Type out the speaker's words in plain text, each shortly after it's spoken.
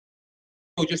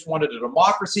Mexico just wanted a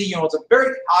democracy. You know, it's a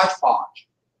very hodgepodge.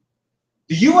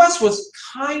 The U.S. was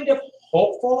kind of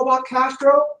hopeful about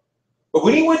Castro, but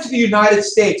when he went to the United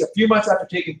States a few months after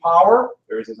taking power,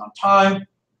 there is on time,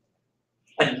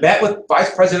 and met with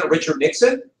Vice President Richard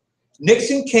Nixon,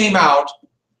 Nixon came out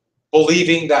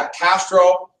believing that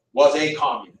Castro was a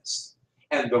communist.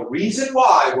 And the reason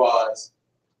why was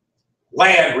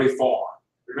land reform.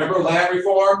 Remember land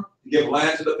reform? You give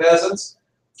land to the peasants?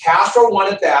 Castro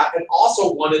wanted that, and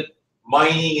also wanted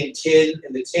mining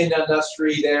and the tin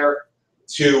industry there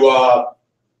to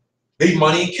leave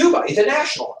money in Cuba. He's a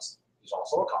nationalist. He's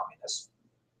also a communist.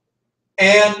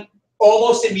 And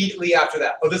almost immediately after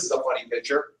that, oh, this is a funny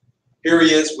picture. Here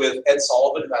he is with Ed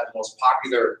Sullivan, who had the most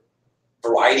popular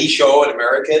variety show in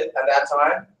America at that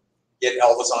time. He had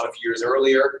Elvis on a few years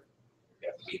earlier. He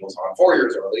had the Beatles on 4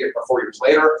 years earlier, or 4 years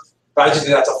later. But I just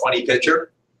think that's a funny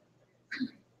picture.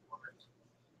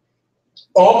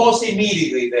 Almost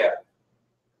immediately then,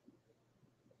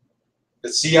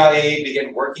 the CIA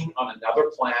began working on another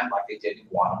plan like they did in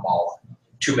Guatemala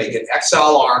to make an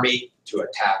exile army to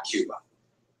attack Cuba.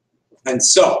 And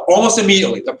so, almost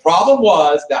immediately, the problem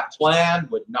was that plan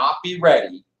would not be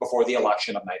ready before the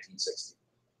election of 1960.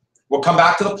 We'll come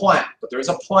back to the plan, but there's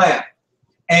a plan.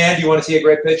 And you want to see a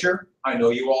great picture? I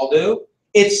know you all do.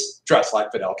 It's dressed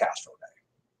like Fidel Castro Day.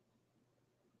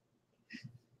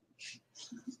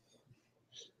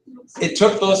 It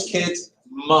took those kids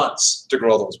months to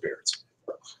grow those beards.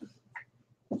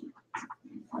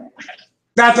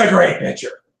 That's a great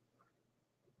picture.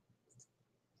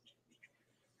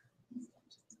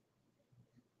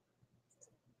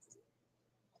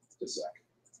 Just a second.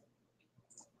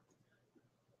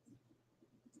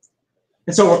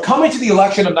 And so we're coming to the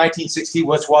election of 1960,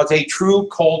 which was a true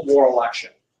Cold War election.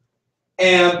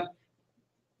 And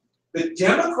the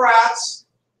Democrats,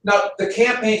 now the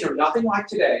campaigns are nothing like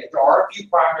today. There are a few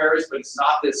primaries, but it's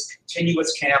not this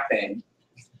continuous campaign.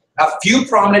 A few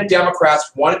prominent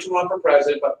Democrats wanted to run for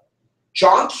president, but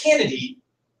John Kennedy,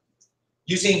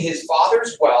 using his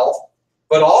father's wealth,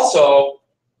 but also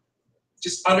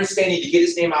just understanding to get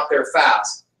his name out there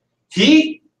fast,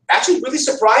 he actually really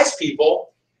surprised people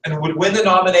and would win the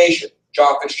nomination.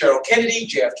 John Fitzgerald Kennedy,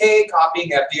 JFK, copying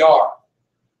FDR.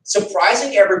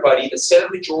 Surprising everybody, the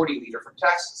Senate Majority Leader from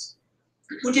Texas,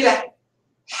 who did a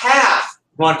half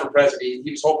run for president. He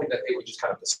was hoping that they would just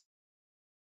kind of decide,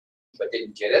 but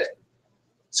didn't get it.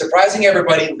 Surprising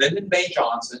everybody, Lyndon B.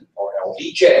 Johnson, or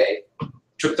LBJ,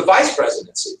 took the vice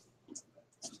presidency.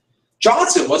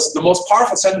 Johnson was the most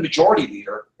powerful Senate Majority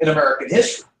Leader in American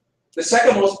history. The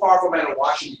second most powerful man in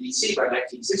Washington, D.C. by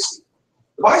 1960.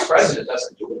 The vice president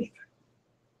doesn't do anything.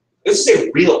 This is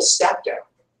a real step down.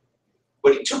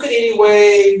 But he took it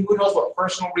anyway, who knows what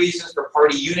personal reasons, for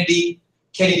party unity.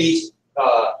 Kennedy's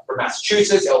from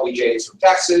Massachusetts, LBJ's from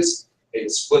Texas. They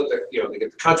split the, they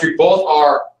get the country. Both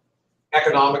are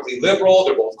economically liberal.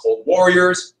 They're both Cold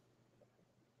Warriors.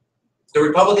 The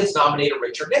Republicans nominated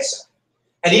Richard Nixon.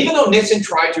 And even though Nixon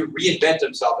tried to reinvent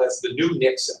himself as the new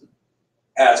Nixon,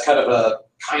 as kind of a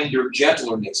kinder,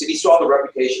 gentler Nixon, he still had the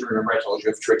reputation, remember I told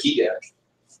you, of Tricky Dick.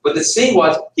 But the thing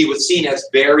was, he was seen as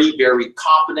very, very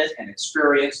competent and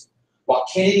experienced, while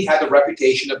Kennedy had the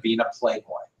reputation of being a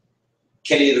playboy.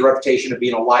 Kennedy had the reputation of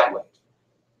being a lightweight.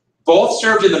 Both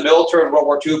served in the military in World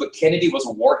War II, but Kennedy was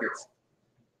a war hero.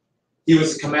 He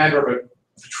was the commander of a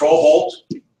patrol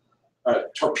boat, a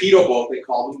torpedo boat, they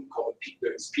called them, called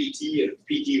it PT, and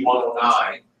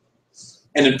PT-109.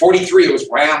 And in '43, it was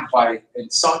rammed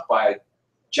and sunk by a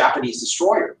Japanese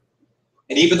destroyer.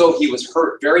 And even though he was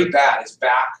hurt very bad, his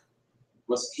back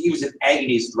he was in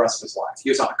agonies the rest of his life. He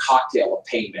was on a cocktail of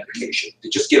pain medication to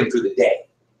just get him through the day.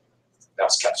 That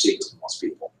was kept secret from most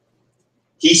people.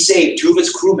 He saved 2 of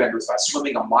his crew members by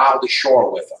swimming a mile to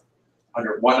shore with them,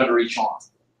 one under each arm,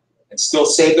 and still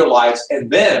saved their lives. And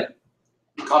then,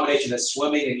 the combination of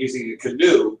swimming and using a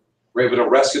canoe, were able to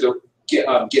rescue get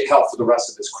help for the rest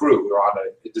of his crew who were on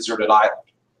a deserted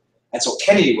island. And so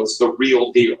Kennedy was the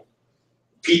real deal.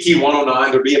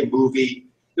 PT-109, there'd be a movie.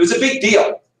 It was a big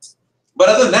deal. But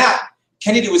other than that,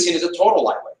 Kennedy was seen as a total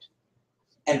lightweight.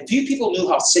 And few people knew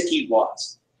how sick he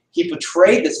was. He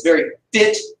portrayed this very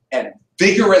fit and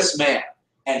vigorous man,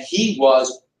 and he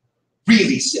was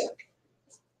really sick.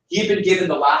 He had been given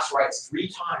the last rites 3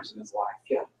 times in his life.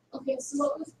 Yeah. Okay, so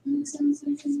what was Nixon's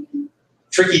name?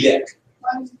 Tricky Dick.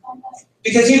 Why was he called that?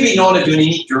 Because he'd be known to do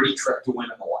any dirty trick to win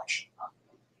an election.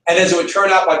 And as it would turn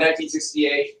out, by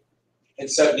 1968 and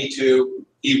 72,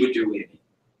 he would do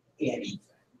anything.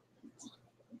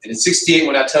 And in 68,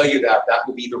 when I tell you that, that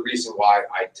will be the reason why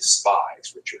I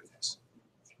despise Richard Nixon.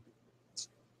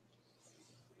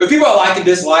 But people I like and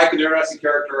dislike, and interesting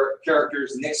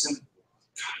characters, Nixon.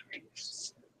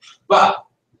 But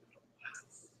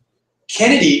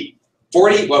Kennedy,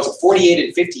 48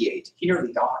 and 58, he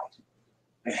nearly died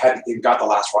and he got the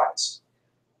last rites.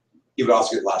 He would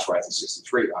also get the last rites in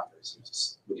 63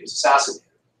 when he was assassinated.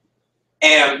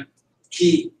 And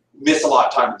he missed a lot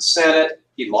of time in the Senate.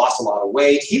 He lost a lot of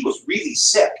weight. He was really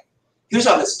sick. He was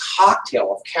on this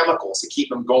cocktail of chemicals to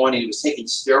keep him going, and he was taking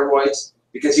steroids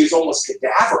because he was almost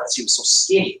cadaverous. He was so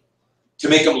skinny to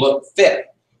make him look fit.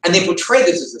 And they portrayed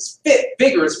this as this fit,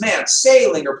 vigorous man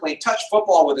sailing or playing touch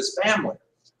football with his family.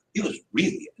 He was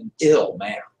really an ill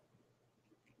man.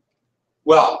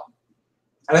 Well,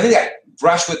 and I think that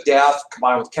brush with death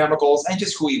combined with chemicals and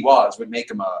just who he was would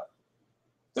make him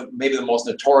maybe the most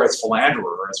notorious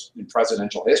philanderer in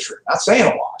presidential history. Not saying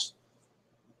a lot.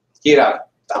 He had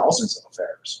thousands of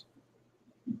affairs.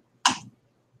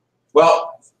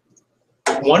 Well,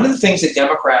 one of the things that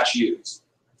Democrats used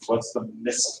was the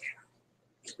missile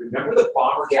gap. Remember the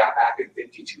bomber gap back in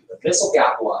 '52? The missile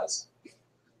gap was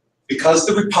because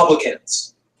the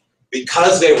Republicans,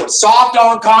 because they were soft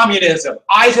on communism,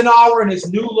 Eisenhower and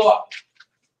his new look.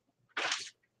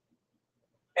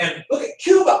 And look at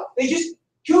Cuba.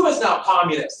 Cuba's now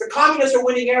communist. The communists are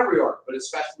winning everywhere, but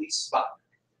especially Sputnik.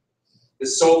 The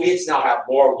Soviets now have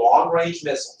more long-range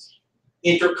missiles,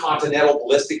 intercontinental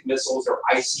ballistic missiles or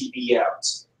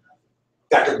ICBMs,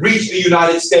 that could reach the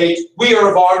United States. We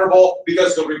are vulnerable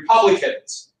because of the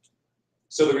Republicans.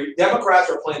 So the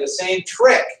Democrats are playing the same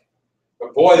trick.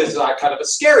 But boy, this is kind of a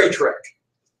scary trick.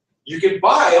 You can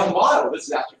buy a model. This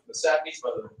is actually from the 70s,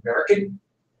 but the American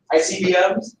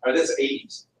ICBMs, or this is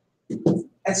 80s,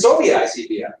 and Soviet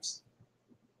ICBMs.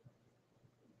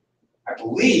 I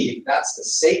believe that's the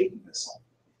Satan missile.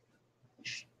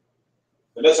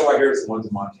 The missile right here is the ones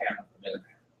in Montana, the Minuteman.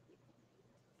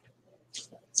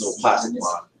 Little plastic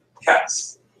one.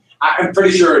 Yes. I'm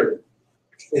pretty sure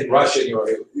in Russian it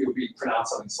would be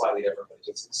pronounced something slightly different, but it's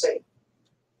just the same.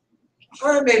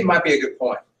 Or maybe it might be a good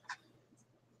point.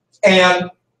 And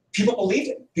people believed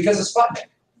it because of Sputnik.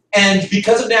 And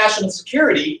because of national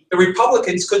security, the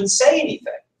Republicans couldn't say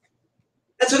anything.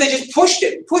 And so they just pushed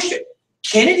it.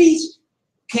 Kennedy's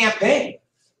campaign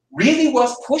really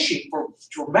was pushing for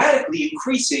dramatically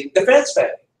increasing defense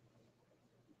spending.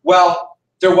 Well,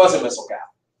 there was a missile gap.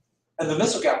 And the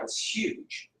missile gap was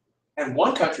huge. And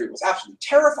one country was absolutely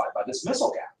terrified by this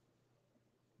missile gap.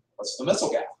 What's the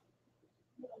missile gap?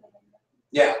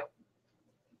 Yeah.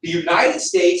 The United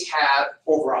States had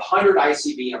over 100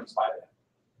 ICBMs by then.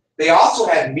 They also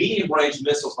had medium-range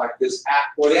missiles like this,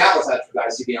 or the Atlas had the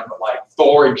ICBM, but like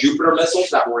Thor and Jupiter missiles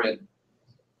that were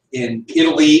in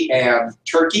Italy and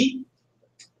Turkey.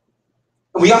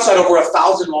 And we also had over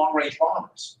 1,000 long-range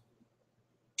bombers.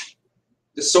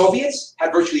 The Soviets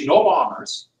had virtually no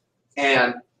bombers,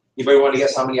 and anybody want to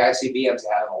guess how many ICBMs they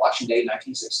had on Election Day in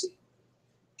 1960?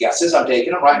 Guesses? I'm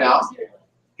taking them right now.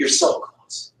 You're so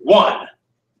close. One.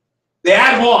 They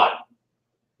had one.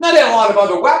 Now, they had a lot of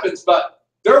other weapons, but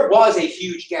there was a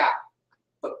huge gap.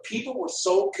 But people were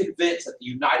so convinced that the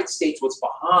United States was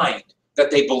behind that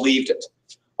they believed it.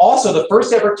 Also, the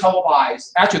first ever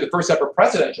televised, actually the first ever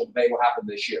presidential debate will happen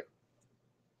this year.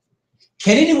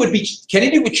 Kennedy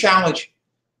would challenge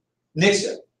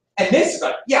Nixon. And Nixon's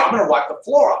like, yeah, I'm going to wipe the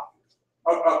floor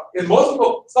off. And most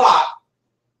people thought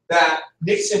that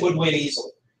Nixon would win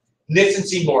easily. Nixon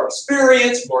seemed more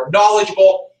experienced, more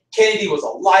knowledgeable. Kennedy was a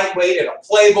lightweight and a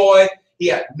playboy. He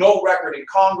had no record in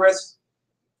Congress,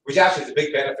 which actually is a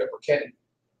big benefit for Kennedy.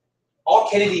 All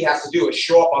Kennedy has to do is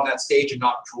show up on that stage and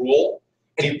not drool,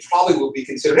 and he probably will be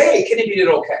considered, hey, Kennedy did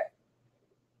okay.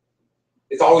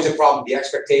 It's always a problem. The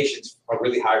expectations are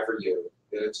really high for you.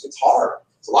 It's hard.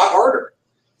 It's a lot harder.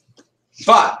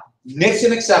 But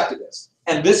Nixon accepted this,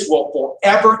 and this will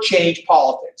forever change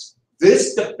politics.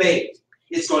 This debate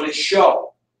is going to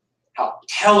show how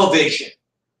television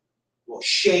will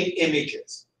shape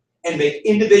images and make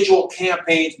individual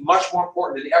campaigns much more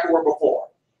important than ever before.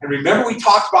 And remember, we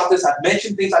talked about this. I've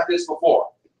mentioned things like this before.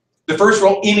 The first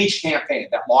real image campaign,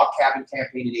 that log cabin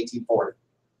campaign in 1840.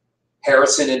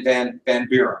 Harrison and Van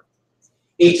Buren.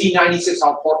 1896,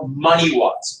 how important money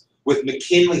was, with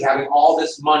McKinley having all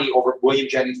this money over William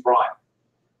Jennings Bryan.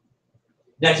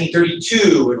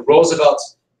 1932, and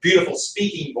Roosevelt's beautiful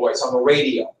speaking voice on the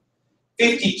radio.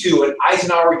 52, and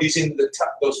Eisenhower using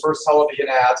those first television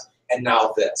ads, and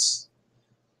now this.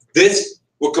 This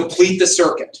will complete the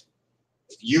circuit.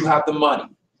 If you have the money,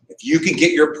 if you can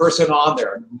get your person on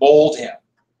there and mold him,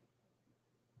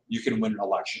 you can win an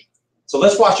election. So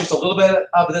let's watch just a little bit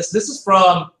of this. This is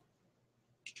from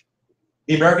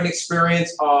The American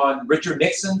Experience on Richard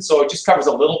Nixon, so it just covers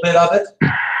a little bit of it.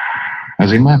 As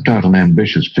he mapped out an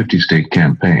ambitious 50-state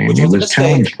campaign, Which he was a was mistake.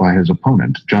 challenged by his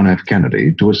opponent, John F.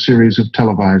 Kennedy, to a series of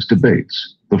televised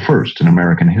debates, the first in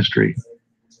American history.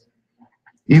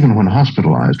 Even when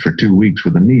hospitalized for 2 weeks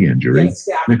with a knee injury,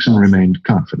 Nixon remained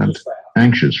confident,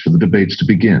 anxious for the debates to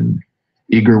begin,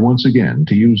 eager once again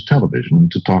to use television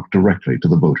to talk directly to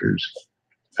the voters.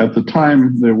 At the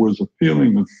time, there was a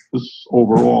feeling that this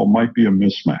overall might be a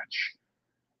mismatch.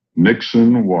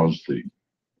 Nixon was the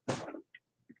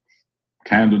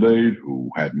candidate who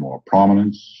had more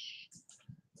prominence,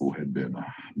 who had been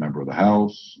a member of the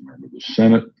House, a member of the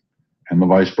Senate, and the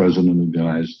Vice President of the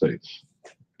United States.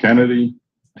 Kennedy,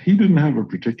 he didn't have a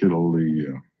particularly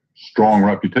strong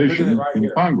reputation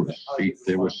in Congress.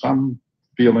 There was some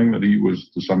feeling that he was,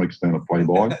 to some extent, a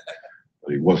playboy, that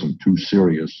he wasn't too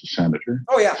serious a senator.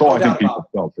 Oh yeah. So no I doubt think people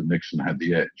about felt that Nixon had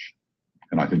the edge.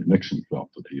 And I think Nixon felt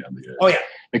that he had the edge. it. Oh yeah.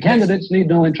 The candidates need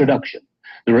no introduction.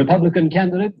 The Republican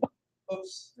candidate,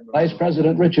 Oops. Vice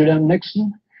President Richard M.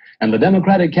 Nixon, and the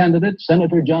Democratic candidate,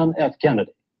 Senator John F.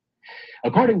 Kennedy.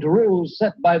 According to rules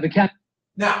set by the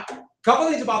Now, a couple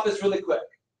things about this really quick.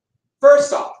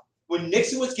 First off, when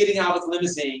Nixon was getting out of his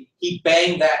limousine, he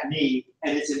banged that knee,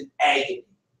 and it's in agony.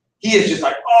 He is just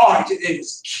like, oh, it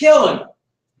was killing him.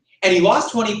 And he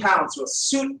lost 20 pounds, so a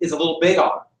suit is a little big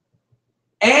on him.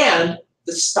 And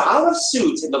the style of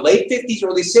suits in the late 50s,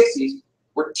 early 60s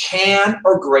were tan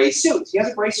or gray suits. He has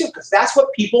a gray suit because that's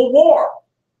what people wore.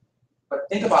 But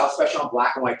think about it, especially on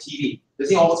black and white TV.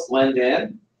 Doesn't he almost blend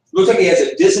in? Looks like he has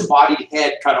a disembodied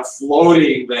head kind of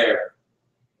floating there.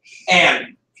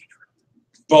 And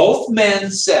both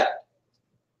men said,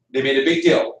 they made a big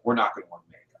deal, we're not going to wear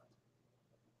makeup.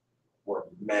 We're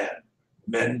men.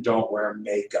 Men don't wear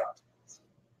makeup.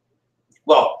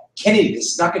 Well, Kennedy, they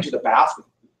snuck into the bathroom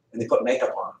and they put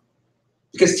makeup on him.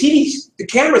 Because TVs, the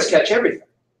cameras catch everything.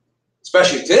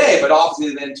 Especially today, but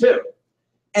obviously then too.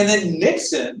 And then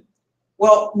Nixon,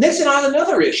 well, Nixon has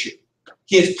another issue.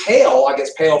 He is pale, I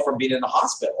guess pale from being in the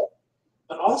hospital,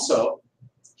 but also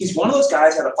he's one of those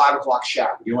guys that had a 5 o'clock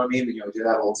shadow. You know what I mean? You know, did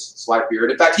that old slight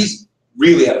beard. In fact, he's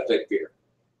really had a thick beard.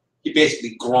 He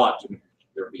basically grunted and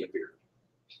there would be a beard.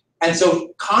 And so he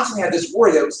constantly had this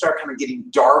worry that it would start kind of getting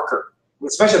darker,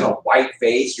 especially on a white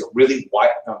face. You're really white,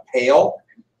 pale.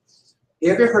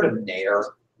 You ever heard of Nair?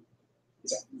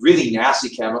 It's a really nasty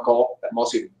chemical that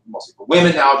mostly for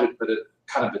women now, but it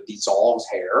kind of dissolves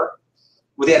hair.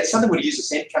 Well, they had something where they use the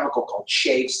same chemical called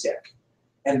shave stick.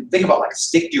 And think about like a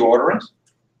stick deodorant,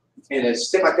 and a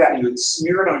stick like that, and you would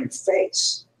smear it on your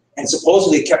face. And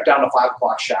supposedly it kept down to 5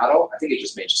 o'clock shadow. I think it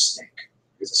just made you stink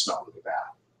because it smelled really bad.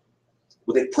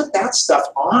 Well, they put that stuff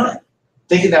on it,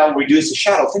 thinking that would reduce the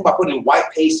shadow. Think about putting white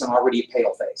paste on already a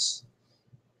pale face.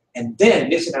 And then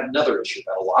Nixon had another issue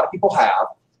that a lot of people have.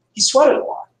 He sweated a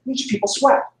lot. People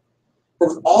sweat. But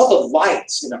with all the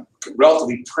lights,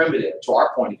 relatively primitive to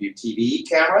our point of view, TV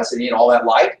cameras and all that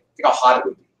light, think how hot it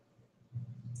would be.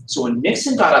 So when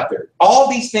Nixon got up there, all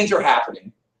these things are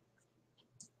happening.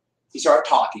 He started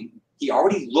talking. He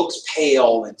already looks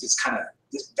pale and just kind of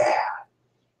just bad.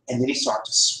 And then he started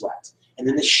to sweat. And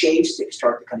then the shave stick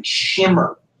started to kind of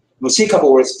shimmer. We'll see a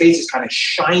couple where his face is kind of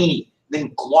shiny. Then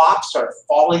glop started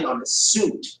falling on the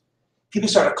suit. People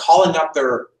started calling up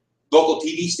their local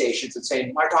TV stations and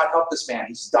saying, my God, help this man,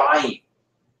 he's dying.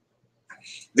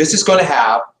 This is going to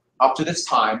have, up to this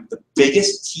time, the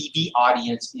biggest TV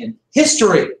audience in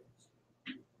history.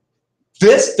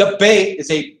 This debate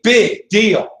is a big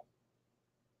deal.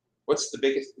 What's the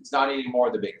biggest? It's not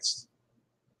anymore the biggest.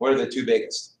 What are the two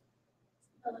biggest?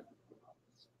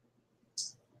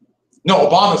 No,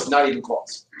 Obama's not even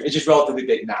close. It's just relatively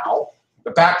big now.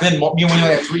 But back then, we only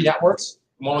had 3 networks.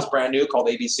 One was brand new, called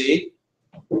ABC.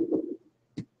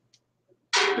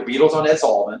 The Beatles on Ed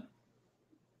Sullivan.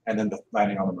 And then the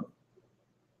landing on the moon.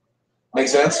 Make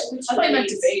sense? I thought you meant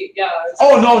debate, yeah.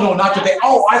 Oh, no, not debate.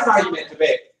 Oh, I thought you meant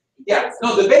debate. Yeah,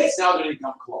 no, debates now don't even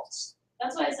come close.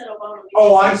 That's why I said Obama.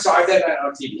 Oh, I'm sorry, I said that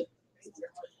on TV.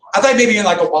 I thought maybe in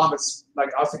like Obama's,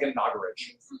 like I was thinking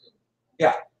inauguration.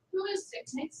 Yeah. Who is sick,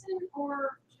 Nixon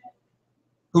or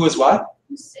Who is what?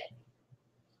 who's sick?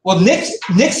 Well,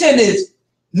 Nixon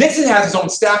has his own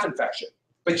staph infection,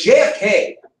 but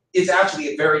JFK is actually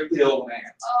a very ill man.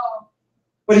 Oh.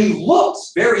 But he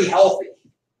looks very healthy.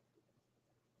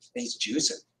 He's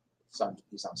juicing.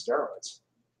 He's on steroids.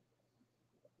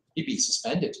 He'd be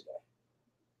suspended today.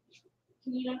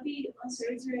 Can you not be on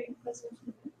steroids during president?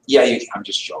 Yeah, I'm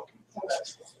just joking.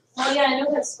 Well, yeah, I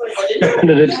know that's what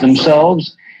candidates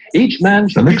themselves, each man The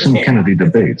should Nixon-Kennedy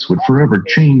debates would forever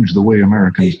change the way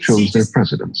Americans chose their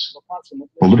presidents.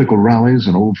 Political rallies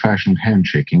and old-fashioned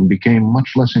handshaking became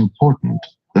much less important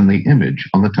than the image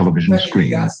on the television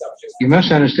screen. That stuff just- You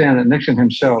must understand that Nixon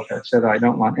himself had said, I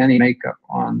don't want any makeup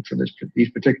on for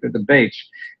these particular debates.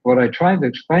 What I tried to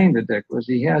explain to Dick was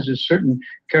he has this certain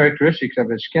characteristics of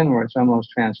his skin where it's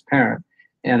almost transparent.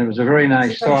 And it was a very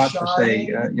nice thought to say,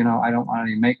 you know, I don't want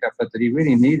any makeup, but that he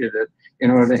really needed it in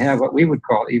order to have what we would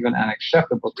call even an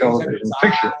acceptable television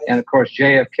picture. And of course,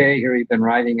 JFK, here he'd been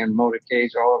riding in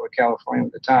motorcades all over California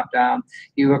with the top down.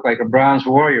 He looked like a bronze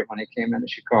warrior when he came into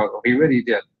Chicago. He really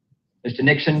did. Mr.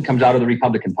 Nixon comes out of the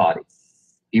Republican Party.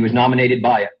 He was nominated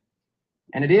by it.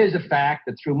 And it is a fact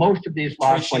that through most of these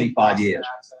last 25 years,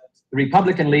 the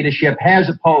Republican leadership has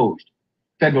opposed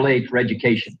federal aid for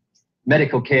education,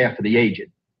 medical care for the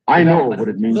aged. I know what it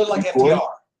A means little to like be poor. FDR.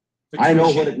 I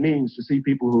know what it means to see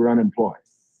people who are unemployed.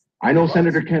 I know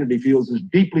Senator Kennedy feels as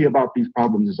deeply about these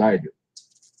problems as I do.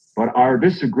 But our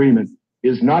disagreement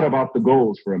is not about the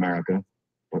goals for America,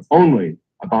 but only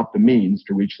about the means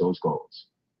to reach those goals.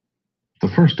 The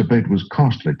first debate was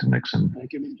costly to Nixon.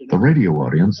 The radio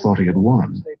audience thought he had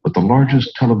won, but the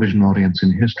largest television audience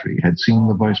in history had seen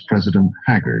the vice president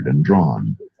haggard and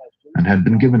drawn, and had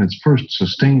been given its first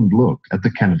sustained look at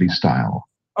the Kennedy style.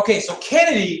 Okay, so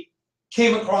Kennedy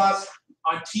came across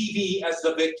on TV as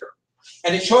the victor.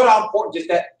 And it showed how important just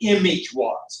that image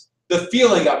was, the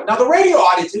feeling of it. Now, the radio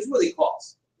audience is really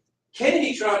close.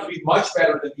 Kennedy turned out to be much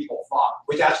better than people thought,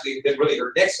 which actually did really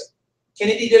hurt Nixon.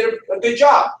 Kennedy did a good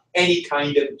job, and he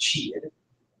kind of cheated.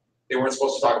 They weren't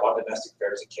supposed to talk about domestic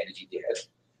affairs, and Kennedy did.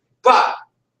 But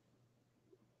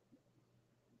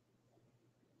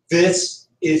this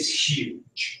is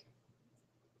huge.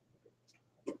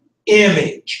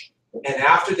 Image. And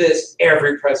after this,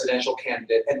 every presidential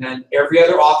candidate and then every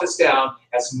other office down,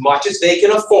 as much as they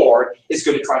can afford, is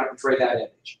going to try to portray that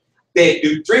image. They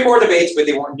do 3 more debates, but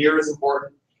they weren't near as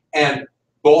important. And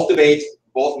both debates,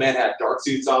 both men had dark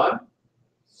suits on,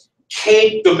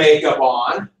 taped the makeup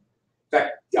on. In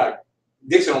fact,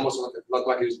 Nixon almost looked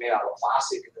like he was made out of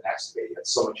plastic in the next debate. He had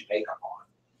so much makeup on.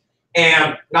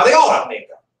 And now they all have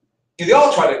makeup. They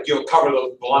all try to cover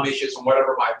those blemishes and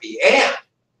whatever it might be. And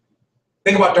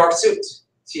think about dark suits.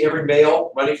 See every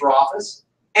male running for office,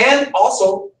 and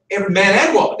also every man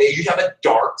and woman. They usually have a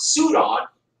dark suit on.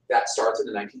 That starts in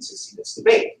the 1960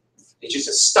 debate. It just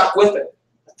is stuck with it.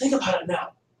 But think about it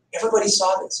now. Everybody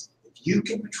saw this. If you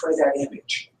can portray that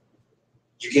image,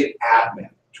 you get ad men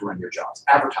to run your jobs,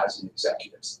 advertising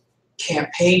executives,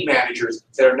 campaign managers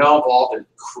that are now involved in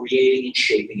creating and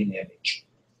shaping an image.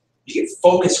 You get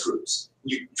focus groups.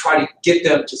 You try to get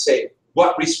them to say,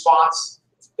 what response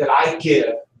that I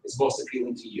give is most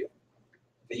appealing to you.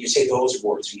 Then you say those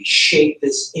words, you shape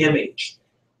this image.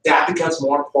 That becomes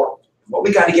more important. What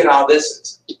we got to get out of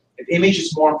this is, if image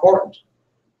is more important,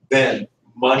 then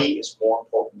money is more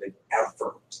important than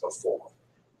ever before.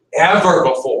 Ever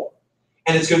before.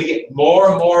 And it's going to get more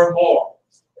and more and more.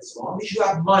 As long as you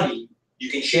have money,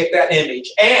 you can shape that image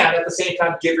and at the same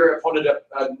time give your opponent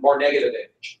a more negative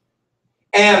image.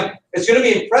 And it's going to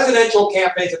be in presidential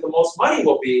campaigns that the most money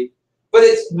will be, but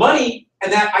it's money,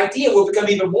 and that idea will become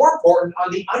even more important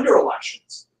on the under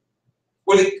elections,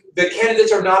 where the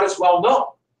candidates are not as well known.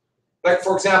 Like,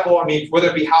 for example, I mean, whether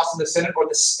it be House and the Senate or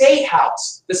the state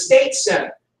House, the state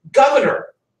Senate, governor,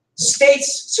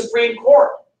 state's Supreme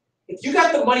Court. If you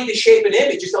got the money to shape an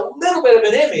image, just a little bit of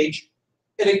an image,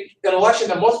 in an election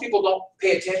that most people don't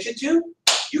pay attention to,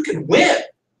 you can win.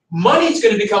 Money's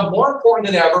going to become more important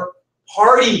than ever.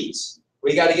 Parties,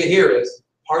 what you got to get here is,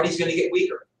 parties going to get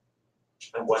weaker.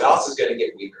 And what else is going to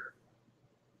get weaker?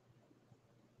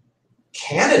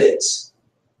 Candidates.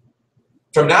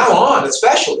 From now on,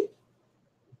 especially.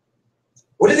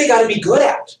 What do they got to be good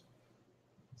at?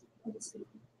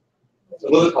 A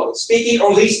little public speaking,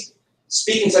 or at least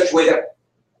speak in such a way that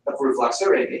reflects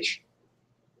their image.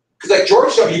 Because like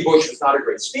George W. Bush was not a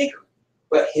great speaker,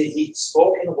 but he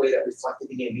spoke in a way that reflected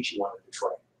the image he wanted to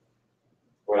portray.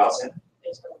 What else?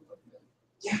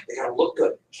 Yeah, they got to look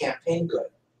good, campaign good.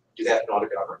 Do that in order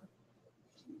to govern?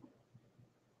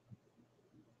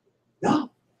 No.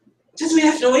 It doesn't mean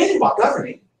you have to know anything about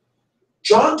governing.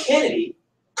 John Kennedy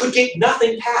could get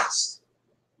nothing passed.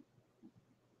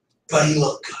 But he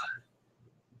looked good.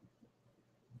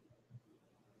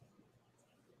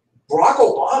 Barack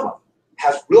Obama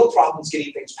has real problems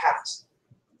getting things passed.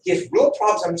 He has real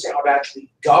problems understanding how to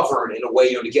actually govern in a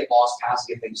way, to get laws passed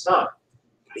and get things done.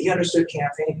 But he understood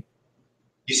campaigning.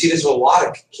 You see this with a lot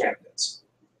of candidates.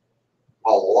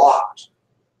 A lot.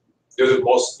 They're the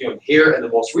most, here and the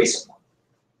most recent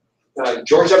one.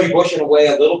 George W. Bush in a way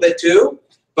a little bit too,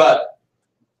 but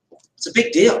it's a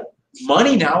big deal.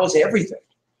 Money now is everything.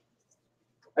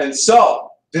 And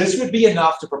so, this would be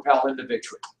enough to propel him to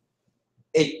victory.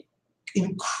 A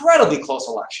incredibly close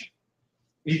election.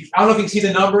 I don't know if you can see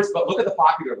the numbers, but look at the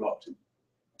popular vote.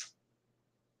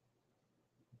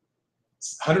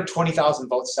 120,000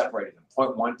 votes separated them,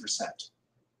 0.1%.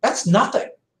 That's nothing.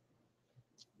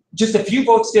 Just a few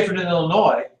votes different in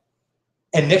Illinois,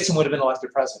 and Nixon would have been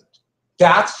elected president.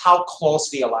 That's how close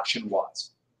the election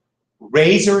was.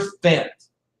 Razor thin.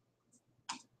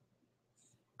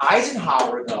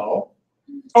 Eisenhower, though.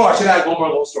 Oh, I should add one more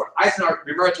little story. Eisenhower.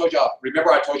 Remember I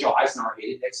told you Eisenhower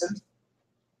hated Nixon.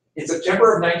 In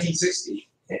September of 1960,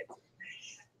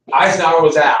 Eisenhower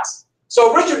was asked,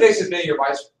 "So Richard Nixon's been your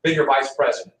vice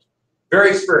president,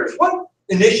 very experienced. What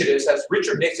initiatives has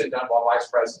Richard Nixon done while vice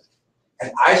president?"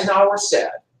 And Eisenhower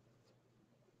said,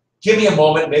 "Give me a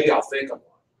moment, maybe I'll think of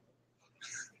one."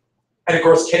 And of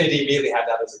course, Kennedy immediately had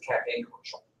that as a campaign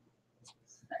commercial.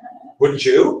 Wouldn't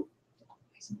you?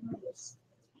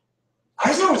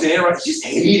 Eisenhower was interesting. He just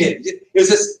hated it. It was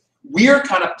this weird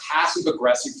kind of passive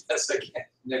aggressiveness against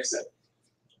Nixon,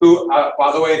 who,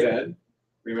 by the way, then,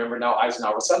 remember now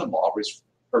Eisenhower's son-in-law,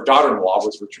 or daughter-in-law,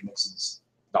 was Richard Nixon's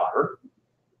daughter.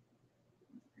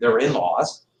 They were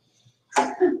in-laws.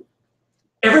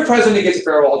 Every president gets a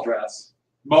farewell address.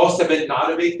 Most have been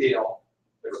not a big deal.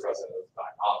 They were president of the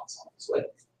time, obviously.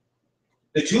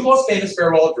 The two most famous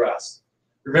farewell address.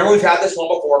 Remember, we've had this one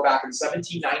before, back in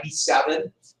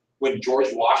 1797, when George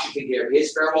Washington gave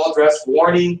his farewell address,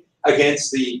 warning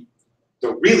against the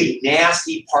really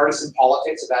nasty partisan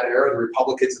politics of that era, the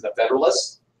Republicans and the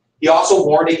Federalists. He also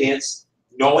warned against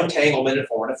no entanglement in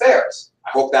foreign affairs. I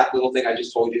hope that little thing I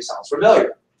just told you sounds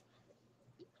familiar.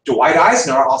 Dwight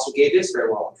Eisenhower also gave his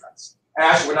farewell address.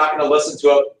 Actually, we're not going to listen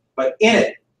to it, but in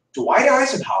it, Dwight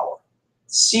Eisenhower,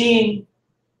 seeing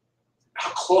how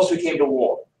close we came to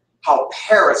war, how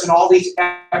Paris and all these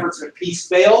efforts of peace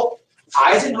failed,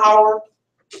 Eisenhower,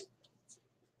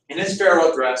 in his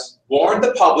farewell address, warned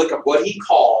the public of what he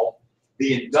called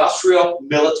the industrial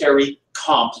military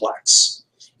complex.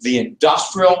 The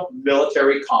industrial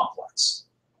military complex.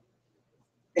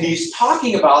 And he's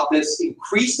talking about this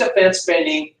increased defense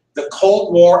spending, the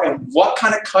Cold War, and what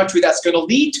kind of country that's going to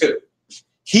lead to.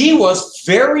 He was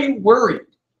very worried.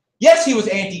 Yes, he was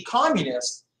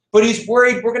anti-communist, but he's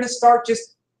worried we're going to start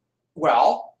just,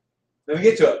 well, let me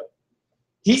get to it.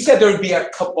 He said there would be a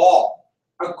cabal,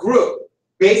 a group,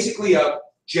 basically of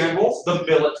generals, the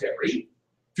military,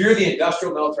 fear the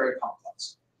industrial military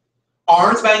complex.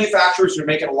 Arms manufacturers are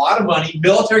making a lot of money.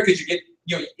 Military, because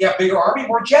you have bigger army,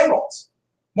 more generals,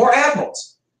 more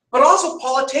admirals, but also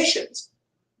politicians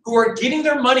who are getting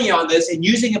their money on this and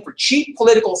using it for cheap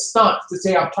political stunts to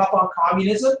say, I'm tough on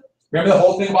communism. Remember the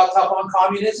whole thing about tough on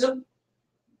communism?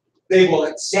 They will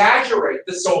exaggerate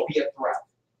the Soviet threat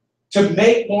to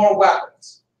make more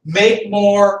weapons, make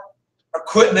more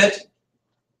equipment,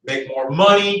 make more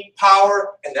money,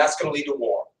 power, and that's going to lead to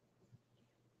war.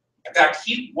 In fact,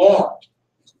 he warned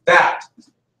that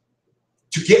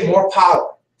to get more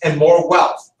power and more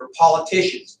wealth for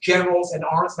politicians, generals, and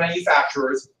arms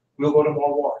manufacturers, we'll go to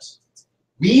more wars.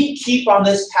 We keep on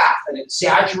this path and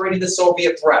exaggerating the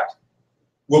Soviet threat,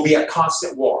 will be a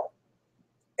constant war.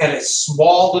 And a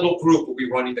small little group will be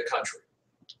running the country.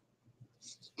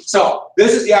 So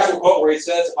this is the actual quote where he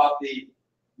says about the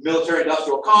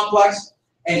military-industrial complex.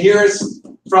 And here's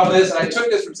from this, and I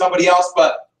took this from somebody else,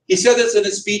 but he said this in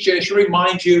his speech, and it should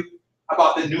remind you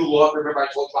about the new look. Remember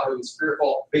I told you how he was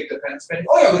fearful of big defense spending?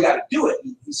 Oh yeah, we got to do it,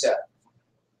 he said.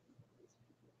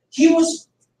 He was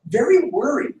very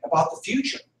worried about the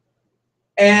future.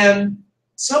 And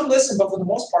some listened, but for the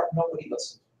most part, nobody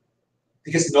listened.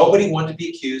 Because nobody wanted to be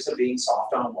accused of being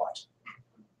soft on what?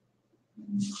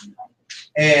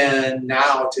 And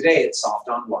now, today, it's soft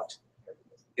on what?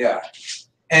 Yeah.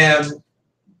 And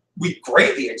we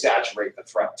greatly exaggerate the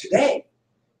threat today.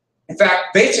 In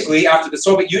fact, basically, after the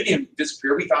Soviet Union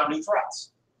disappeared, we found new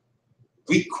threats.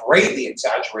 We greatly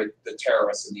exaggerate the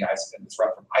terrorists and the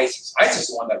threat from ISIS. ISIS is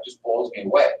the one that just blows me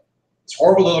away. This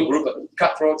horrible little group of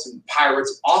cutthroats and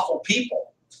pirates, awful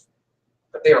people.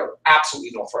 But they are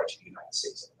absolutely no threat to the United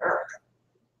States of America.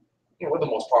 You know, we're the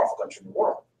most powerful country in the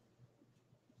world.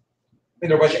 I mean,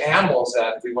 there are a bunch of animals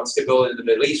that if we want stability in the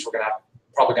Middle East, we're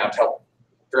probably going to have to help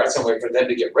figure out some way for them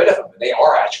to get rid of them. And they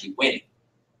are actually winning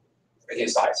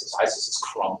against ISIS. ISIS is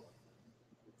crumbling.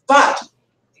 But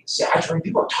exaggerating,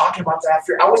 people are talking about that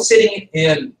fear. I was sitting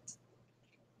at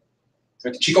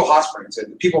the Chico Hot Springs,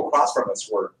 and the people across from us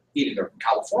were eating. They're from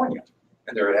California,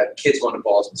 and they had kids going to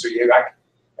balls. And so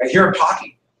I hear them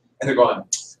talking, and they're going,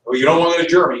 "Well, you don't want to go to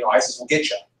Germany. You know, ISIS will get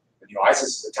you. And, you know,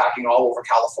 ISIS is attacking all over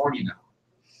California now."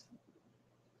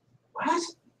 What? I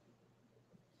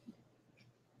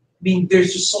mean, they're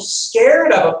just so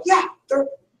scared of them. Yeah,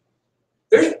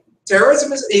 they're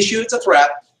terrorism is an issue, it's a threat,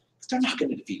 but they're not going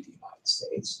to defeat the United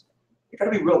States. You've got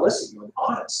to be realistic and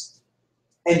honest.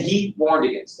 And he warned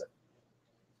against it.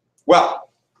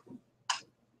 Well,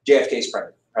 JFK's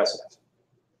president.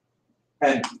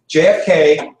 And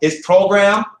JFK, his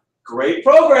program, great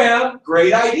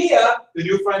idea, the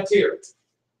New Frontier.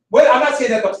 Well, I'm not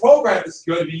saying that the program is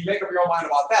good, you make up your own mind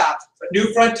about that, but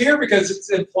New Frontier because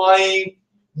it's implying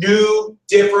new,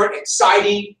 different,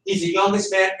 exciting. He's the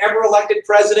youngest man ever elected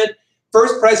president.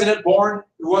 First president born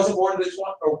who wasn't born in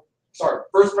the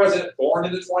first president born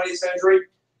in the 20th century.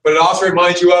 But it also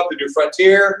reminds you of the New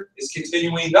Frontier is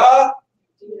continuing the,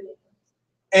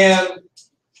 and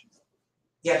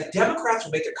yeah, the Democrats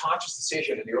will make a conscious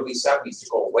decision in the early 70s to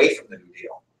go away from the New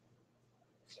Deal.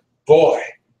 Boy,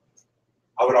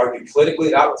 I would argue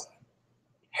politically that was a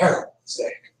terrible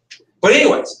mistake. But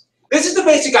anyways, this is the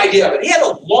basic idea of it. He had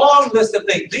a long list of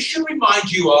things. This should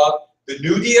remind you of the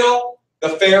New Deal, the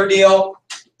Fair Deal,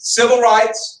 civil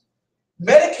rights.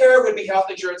 Medicare would be health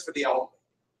insurance for the elderly.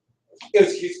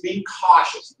 He's being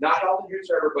cautious, not health insurance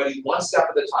for everybody, one step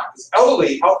at a time. Because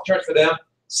elderly, health insurance for them,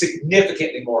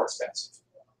 significantly more expensive.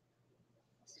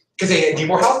 Because they need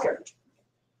more health care.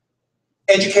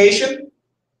 Education.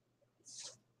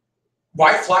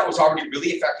 White flight was already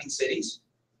really affecting cities.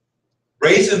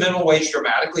 Raised the minimum wage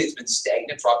dramatically. It's been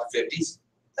stagnant throughout the 50s.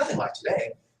 Nothing like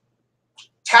today.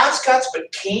 Tax cuts,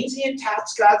 but Keynesian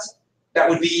tax cuts that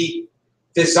would be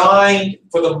designed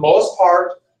for the most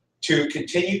part to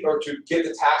continue or to give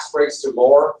the tax breaks to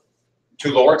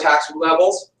lower tax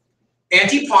levels.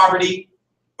 Anti-poverty,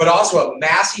 but also a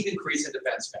massive increase in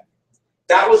defense spending.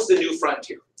 That was the New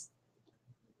Frontier.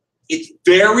 It's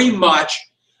very much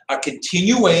a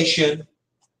continuation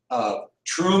of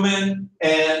Truman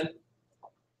and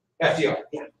FDR.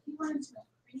 Yeah. He wanted to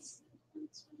increase the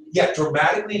defense spending. Yeah,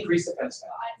 dramatically increase defense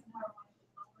spending.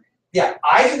 Yeah,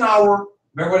 Eisenhower,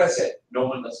 remember what I said, no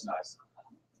one listened to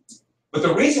Eisenhower. But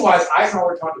the reason why is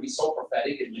Eisenhower turned out to be so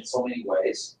prophetic in so many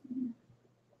ways.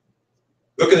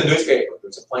 Look in the newspaper,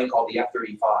 there's a plane called the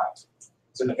F-35.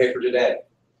 It's in the paper today.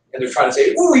 And they're trying to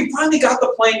say, oh, we finally got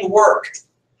the plane to work.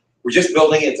 We're just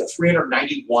building it. It's a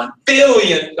 $391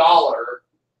 billion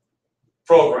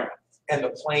program. And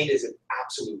the plane is an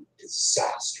absolute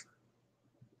disaster.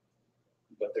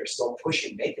 But they're still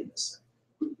pushing making this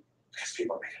thing because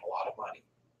people are making a lot of money.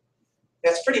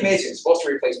 That's pretty amazing. It's supposed to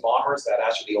replace bombers. That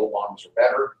actually the old bombers are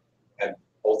better and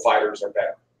old fighters are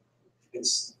better.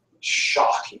 It's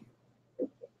shocking.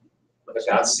 But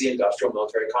that's the industrial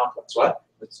military complex. What?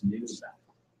 What's new about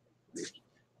it?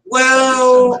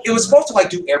 Well, it was supposed to like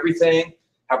do everything,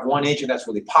 have one engine that's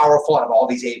really powerful, have all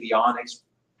these avionics.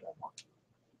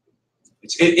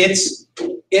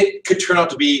 It could turn out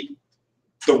to be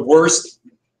the worst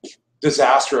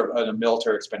disaster of a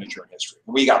military expenditure in history.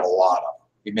 We got a lot of them.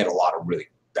 We made a lot of really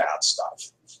bad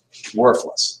stuff.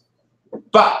 Worthless.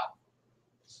 But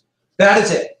that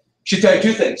is it. Should tell you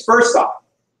two things. First off,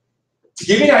 to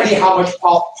give you an idea how much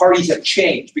parties have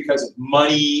changed because of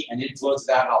money and influence of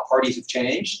that and how parties have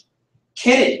changed,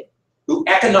 Kennedy, who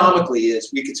economically is,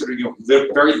 we consider,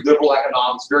 very liberal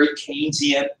economics, very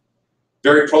Keynesian,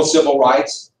 very pro-civil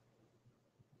rights.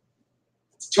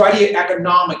 To idea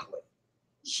economically,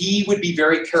 he would be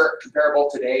very comparable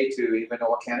today to, even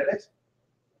know a candidate?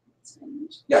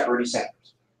 Yeah, Bernie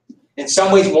Sanders. In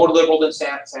some ways more liberal than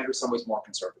Sanders, some ways more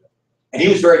conservative. And he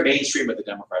was very mainstream of the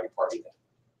Democratic Party then.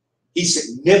 He's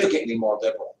significantly more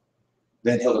liberal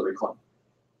than Hillary Clinton.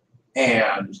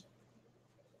 And,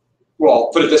 well,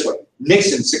 put it this way,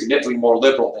 Nixon's significantly more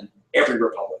liberal than every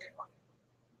Republican.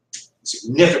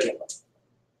 Significantly.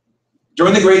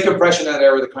 During the Great Depression, that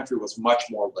era, the country was much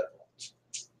more liberal.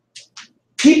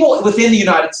 People within the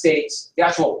United States, the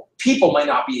actual people might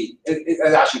not be, it's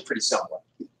actually pretty similar.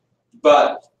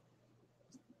 But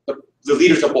the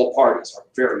leaders of both parties are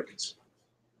very conservative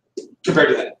compared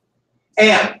to that.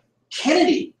 And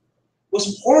Kennedy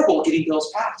was horrible at getting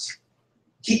bills passed.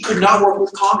 He could not work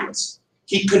with Congress.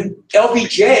 He could,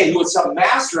 LBJ, who was some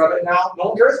master of it now, no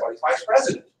one cares about, he's vice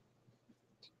president.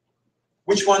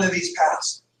 Which one of these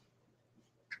passed?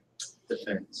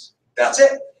 Defense. That's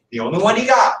it. The only one he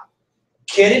got.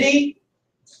 Kennedy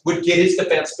would get his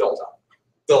defense built up.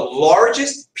 The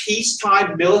largest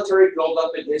peacetime military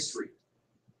buildup in history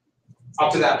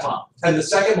up to that time. And the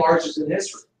second largest in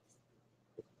history.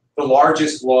 The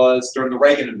largest was during the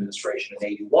Reagan administration in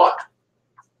 '81.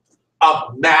 A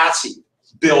massive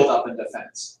buildup in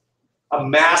defense. A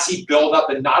massive buildup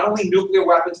in not only nuclear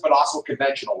weapons, but also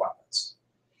conventional weapons.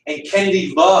 And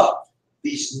Kennedy loved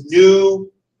these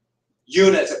new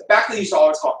units. Back then you saw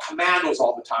what's called commandos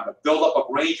all the time, a buildup of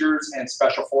Rangers and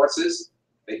special forces.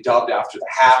 They dubbed after the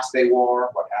hats they wore.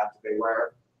 What hat did they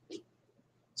wear?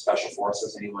 Special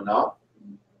Forces, anyone know?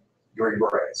 Green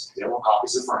berets. They don't want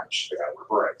copies of French. They got to wear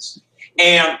berets.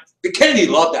 And the Kennedy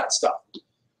loved that stuff.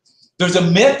 There's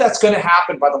a myth that's going to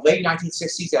happen by the late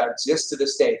 1960s that exists to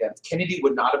this day that if Kennedy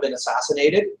would not have been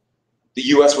assassinated, the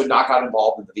U.S. would not got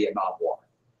involved in the Vietnam War.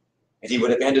 And he would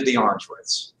have ended the arms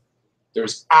race.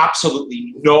 There's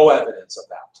absolutely no evidence of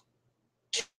that.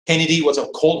 Kennedy was a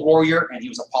Cold Warrior and he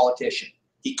was a politician.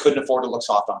 He couldn't afford to look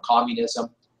soft on communism.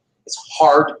 It's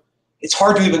hard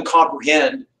to even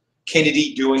comprehend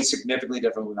Kennedy doing significantly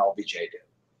different than LBJ did,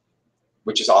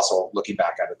 which is also, looking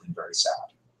back at it, then very sad.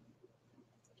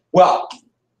 Well,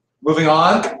 moving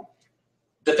on,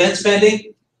 defense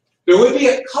spending. There would be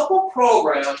a couple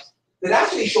programs that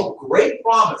actually show great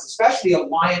promise, especially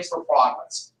Alliance for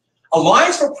Progress.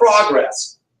 Alliance for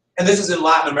Progress, and this is in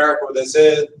Latin America where this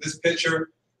is, this picture,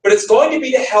 but it's going to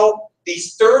be to help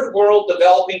these third world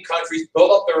developing countries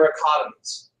build up their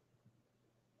economies.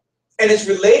 And it's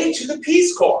related to the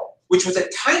Peace Corps, which was a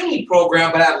tiny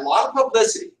program but had a lot of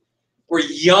publicity, where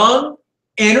young,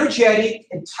 energetic,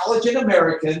 intelligent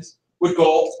Americans would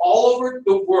go all over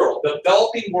the world, the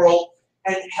developing world,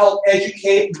 and help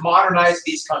educate and modernize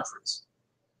these countries.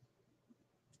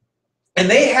 And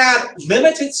they had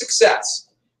limited success.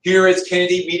 Here is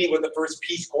Kennedy meeting with the first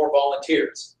Peace Corps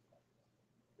volunteers.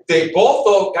 They both,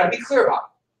 though, got to be clear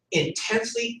about it,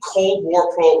 intensely Cold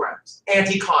War programs,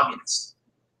 anti-communist.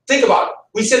 Think about it.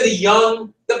 We send the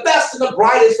young, the best and the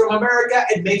brightest from America,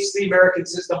 and makes the American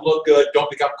system look good, don't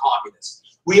become communists.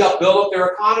 We help build up their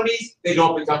economies, they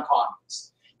don't become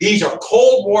communists. These are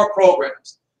Cold War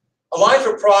programs. Alliance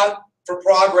for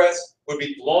Progress would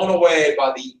be blown away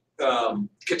by the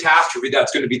catastrophe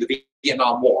that's going to be the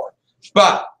Vietnam War.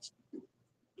 But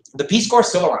the Peace Corps is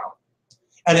still around.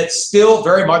 And it's still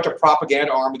very much a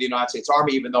propaganda arm of the United States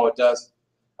Army, even though it does,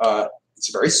 it's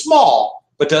very small,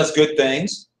 but does good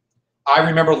things. I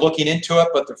remember looking into it,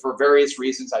 but for various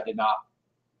reasons I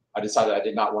decided I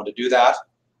did not want to do that.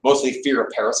 Mostly fear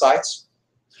of parasites.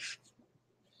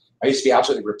 I used to be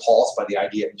absolutely repulsed by the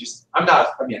idea of just, I like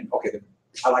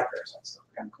parasites, though,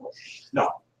 kind of cool.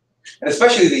 No. And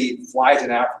especially the flies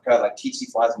in Africa, like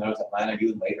tsetse flies in Atlanta,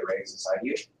 you lay the eggs inside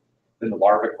you. Then the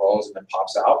larva grows and then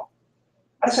pops out.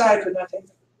 I decided I could not take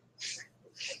it.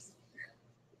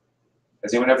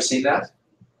 Has anyone ever seen that?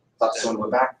 Thought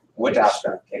someone went to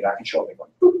Africa, came back and showed me,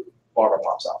 going, boop, larva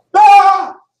pops out.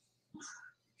 Ah!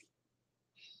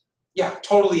 Yeah,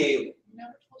 totally alien. You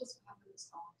never told us what happened to this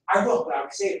song. I will, but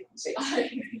I'll say it. I'll say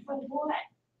it. But what?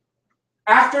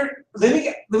 After, let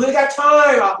me got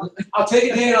time. I'll take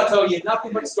it in. I'll tell you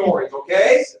nothing but stories,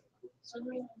 okay?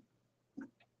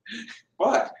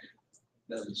 What?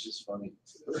 No, it's just funny.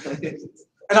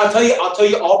 And I'll tell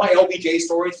you all my LBJ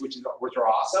stories, which are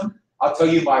awesome. I'll tell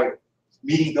you my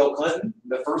meeting Bill Clinton.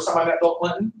 The first time I met Bill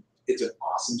Clinton, it's an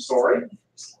awesome story.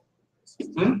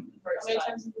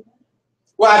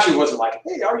 Well, actually, it wasn't like,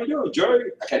 hey, how are you doing,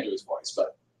 Jerry? I can't do his voice,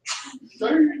 but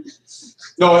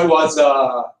no, it was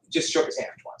just shook his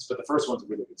hand once. But the first one's a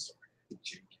really good story.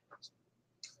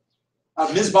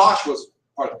 Ms. Bosch was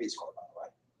part of the Peace Corps, by the way,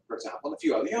 for example, and a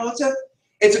few other. You know,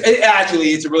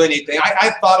 it's a really neat thing.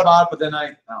 I thought about it, but then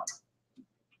I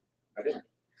didn't.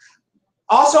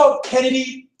 Also,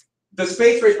 Kennedy, the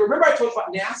space race. Remember, I told you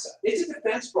about NASA. It's a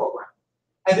defense program,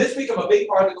 and this became a big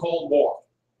part of the Cold War.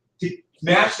 To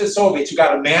match the Soviets, you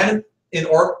got a man in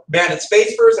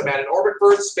space first, a man in orbit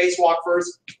first, spacewalk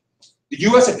first. The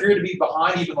U.S. appeared to be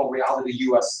behind, even though reality the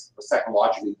U.S. was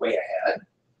technologically way ahead.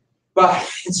 But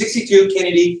in '62,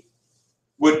 Kennedy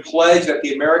would pledge that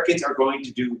the Americans are going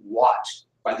to do what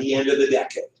by the end of the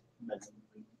decade?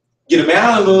 Get a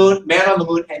man on the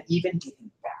moon, and even get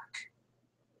him back.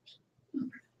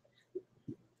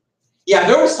 Yeah,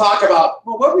 there was talk about,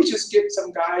 well, what if we just get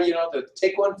some guy, you know, to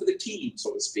take one for the team,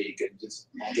 so to speak, and just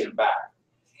get him back.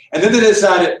 And then they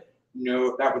decided,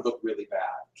 no, that would look really bad.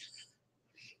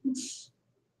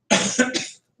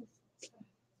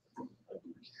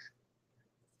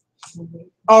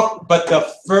 Oh, but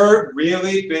the third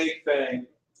really big thing,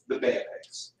 the Bay of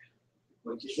Pigs.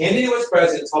 When Kennedy was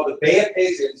president, it's called the Bay of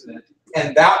Pigs incident,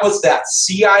 and that was that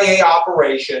CIA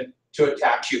operation to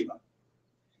attack Cuba.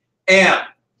 And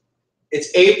it's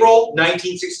April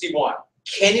 1961.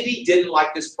 Kennedy didn't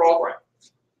like this program.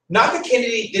 Not that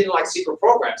Kennedy didn't like secret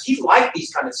programs. He liked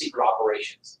these kind of secret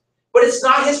operations. But it's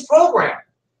not his program.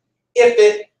 If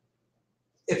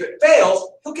it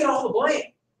fails, he'll get all the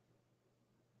blame.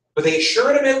 But they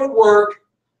assured him it would work.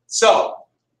 So,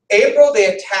 April, they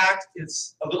attacked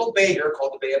a little bay here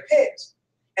called the Bay of Pigs.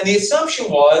 And the assumption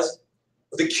was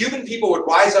the Cuban people would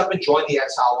rise up and join the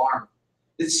exile army.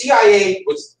 The CIA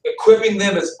was equipping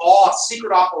them as all a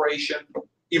secret operation,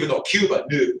 even though Cuba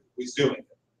knew he was doing it.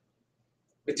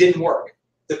 It didn't work.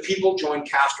 The people joined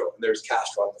Castro, and there's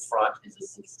Castro at the front.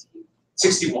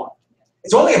 61.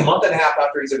 It's only a month and a half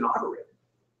after he's inaugurated.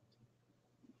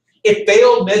 It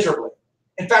failed miserably.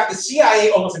 In fact, the CIA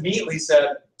almost immediately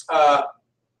said,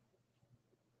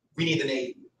 we need the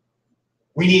Navy.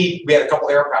 We had a couple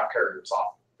aircraft carriers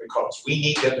off the coast. We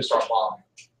need them to start bombing.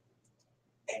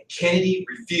 And Kennedy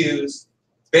refused,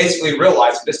 basically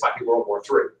realized this might be World War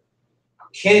III.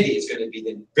 Kennedy is going to be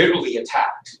then bitterly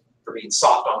attacked for being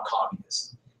soft on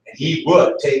communism. And he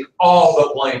would take all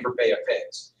the blame for Bay of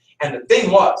Pigs. And the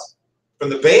thing was, from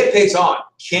the Bay of Pigs on,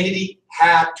 Kennedy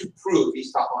had to prove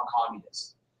he's tough on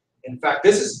communism. In fact,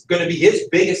 this is going to be his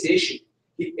biggest issue.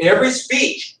 Every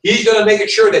speech, he's going to make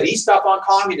sure that he's tough on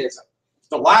communism.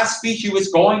 The last speech he was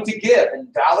going to give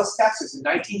in Dallas, Texas in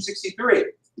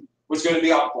 1963 was going to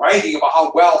be bragging about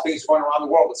how well things are going around the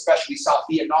world, especially South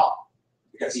Vietnam,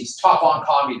 because he's tough on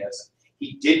communism.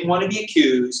 He didn't want to be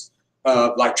accused,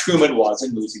 like Truman was,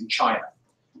 in losing China.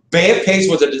 Bay of Pigs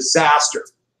was a disaster.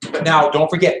 But now, don't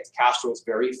forget, Castro is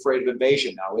very afraid of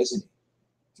invasion now, isn't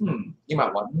he? You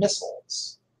might want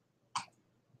missiles.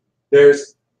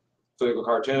 There's political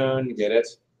cartoon, you get it?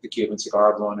 The Cuban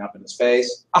cigar blowing up in his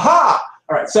face. Aha!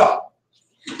 All right, so,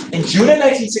 in June of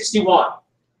 1961,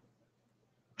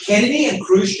 Kennedy and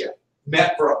Khrushchev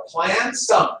met for a planned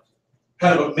summit,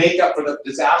 kind of a makeup for the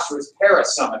disastrous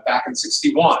Paris summit back in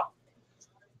 61.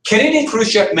 Kennedy and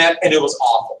Khrushchev met, and it was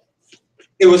awful.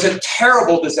 It was a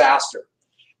terrible disaster.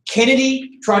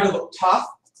 Kennedy tried to look tough,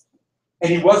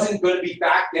 and he wasn't going to be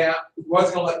back down. He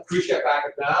wasn't going to let Khrushchev back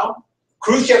it down.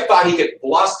 Khrushchev thought he could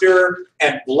bluster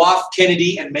and bluff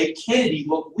Kennedy and make Kennedy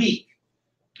look weak.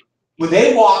 When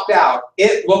they walked out,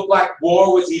 it looked like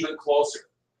war was even closer.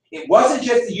 It wasn't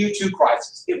just the U-2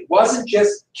 crisis. It wasn't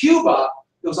just Cuba.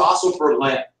 It was also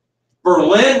Berlin.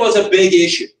 Berlin was a big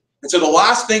issue. And so the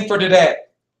last thing for today,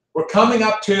 we're coming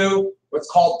up to what's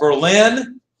called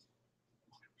Berlin,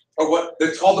 or what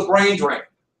it's called the brain drain.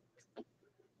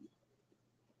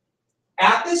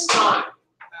 At this time,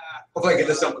 hopefully I get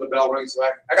this done when the bell rings. So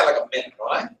I got like a minute,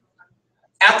 right?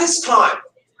 At this time,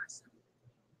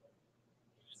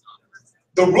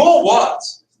 the rule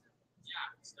was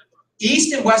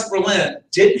East and West Berlin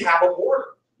didn't have a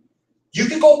border. You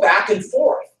could go back and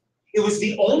forth. It was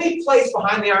the only place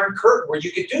behind the Iron Curtain where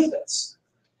you could do this.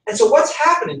 And so what's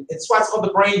happening, it's why it's called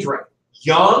the brain drain.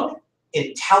 Young,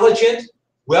 intelligent,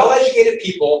 well-educated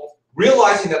people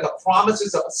realizing that the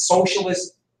promises of a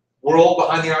socialist world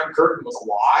behind the Iron Curtain was a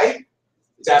lie.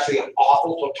 It's actually an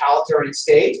awful totalitarian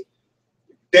state.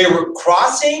 They were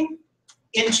crossing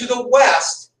into the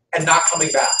West and not coming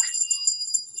back.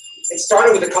 It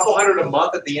started with a couple hundred a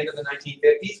month at the end of the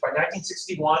 1950s. By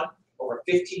 1961, over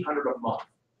 1,500 a month.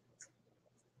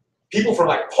 People from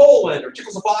like Poland or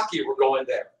Czechoslovakia were going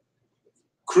there.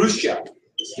 Khrushchev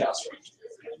is Castro.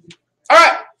 All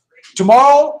right,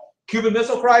 tomorrow, Cuban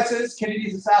Missile Crisis,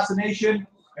 Kennedy's assassination,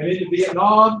 and into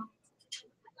Vietnam.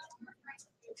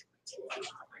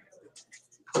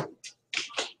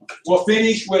 We'll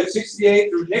finish with 68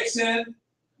 through Nixon.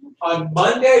 On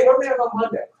Monday, what do we have on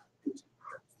Monday?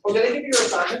 Oh, did I give you your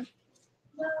assignment?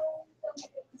 No.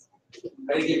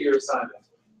 I didn't give you your assignment.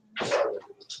 Sorry.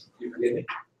 You forgive me?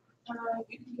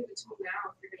 You can give it to me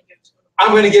now if you're going to give it to me.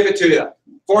 I'm going to give it to you.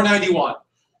 491.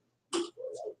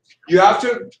 You have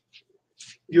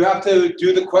to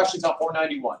do the questions on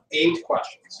 491. 8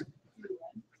 questions.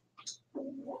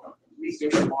 Please do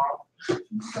it tomorrow.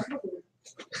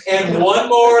 And one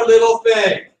more little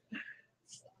thing.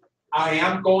 I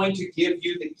am going to give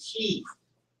you the key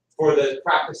for the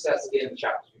practice test again in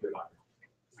chapter 2.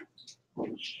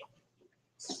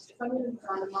 If I'm going to be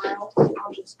gone tomorrow,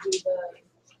 I'll just do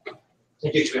the. To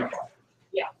get you in.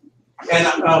 Yeah. And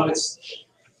I'm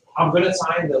going to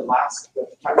sign the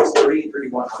chapters 30 and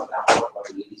 31 on that one by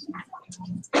the 80s.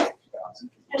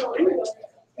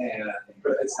 And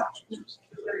but it's not true.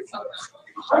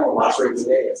 I will watch right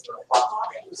today. It's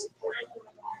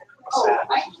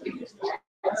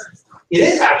it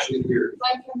is actually weird.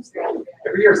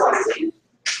 Every year it's like the same.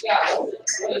 Yeah,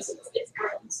 it's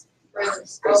friends.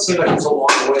 It seems like it's so long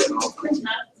away.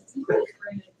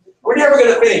 We're never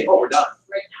going to finish, but we're done.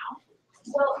 Right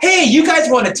now. Hey, you guys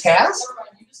want a test?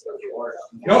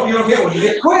 No, you don't get one. You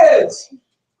get a quiz.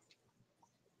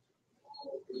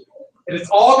 And it's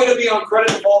all going to be on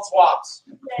credit default swaps.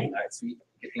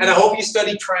 And I hope you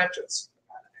study tranches.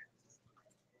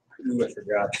 Ooh, I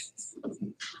forgot.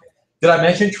 Did I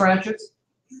mention tranches?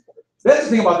 That's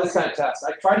the thing about this kind of test.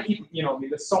 I try to keep,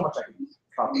 there's so much I can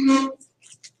cover.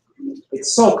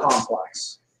 It's so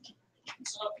complex.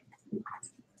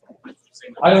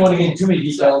 I don't want to get into too many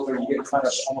details or you get kind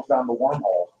of almost down the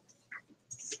wormhole.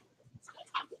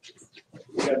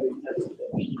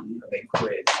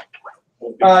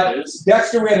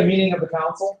 Dexter, we had a meeting of the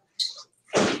council.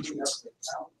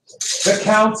 The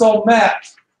council met.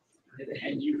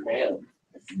 And you failed.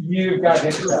 You've got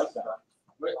hit up now.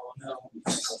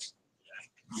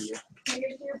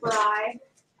 Here's your bride.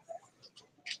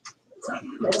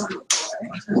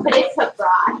 But it's a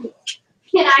bride.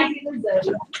 Can I do the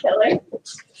Zodiac Killer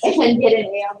and get an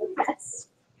A on the test?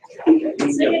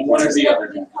 Yeah, one or the other.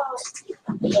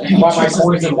 Why my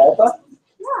stories in Malta?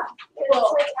 Yeah.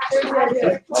 Well, there's the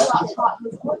idea.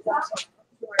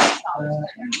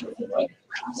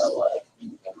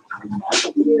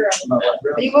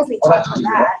 But he wasn't talking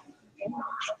that.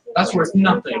 That's worth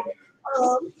nothing.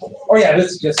 Oh yeah,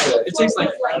 this is just a. It takes like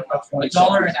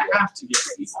 $1.50 to get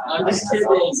these. I'm just kidding.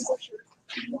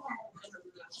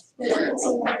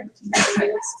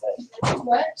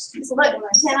 What? So look,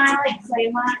 can I like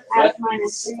claim that as my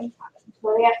mystery?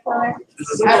 Zodiac Killer?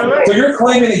 I don't know. So you're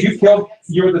claiming that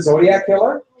you were the Zodiac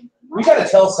Killer? We gotta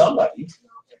tell somebody.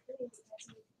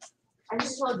 I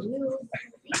just told you.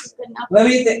 It's good enough. Let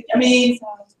me think, I mean,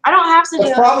 I don't have to do the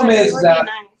it, problem but is it would that-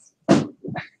 be nice.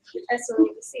 That's what we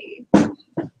need to see.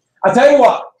 I'll tell you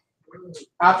what.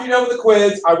 After you're done with the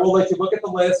quiz, I will let you look at the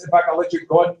list. In fact, I'll let you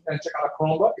go ahead and check out a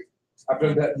Chromebook.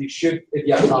 After that, you should, if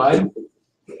you have time.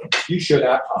 You should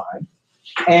have time.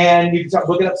 And you can start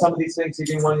looking up some of these things, see if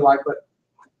any one you like, but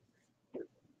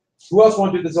who else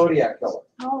wanted to do the Zodiac Killer?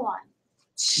 Hold on.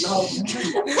 No.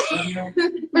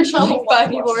 Michelle, 5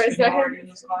 people raised their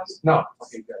hand. No.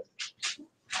 Okay, good.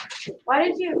 Why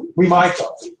did you? We might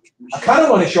though. I kind of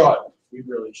want to show it. We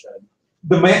really should.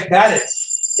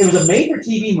 It was a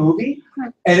made-for-TV movie,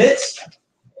 and it's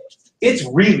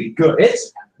really good.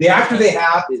 The actor they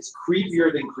have is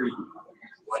creepier than creepy.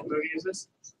 What movie is this?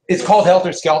 It's called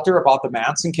Helter Skelter, about the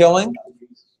Manson killing.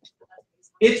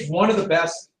 It's one of the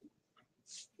best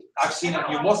I've seen on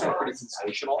you. Most of them are pretty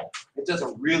sensational. It does a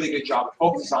really good job. It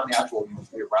focuses on the actual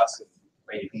arrest.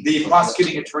 The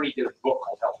prosecuting attorney did a book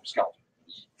called Helter Skelter.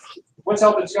 What's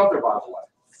Helter Skelter, by the way?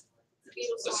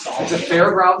 It's a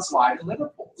fairground slide in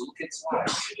Liverpool, little kid slide.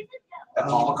 That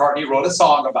Paul McCartney wrote a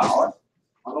song about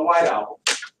on the White Album.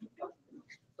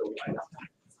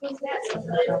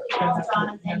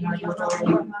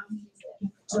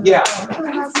 Yeah,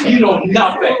 you know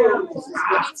nothing.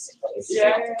 It's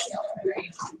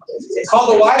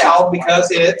called the White Album because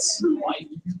it's.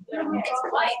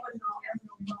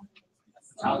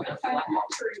 Huh?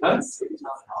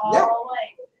 Yeah.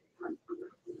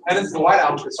 And it's the White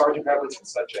Album because Sgt. Pepper's is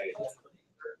such a.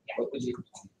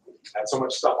 Had so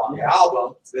much stuff on the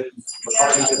album that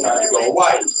McCartney decided to go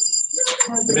white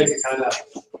to make it kind of.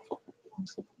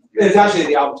 It's actually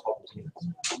the album's called.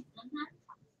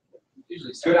 Usually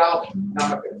it's a good album, not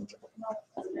my favorite.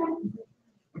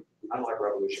 I don't like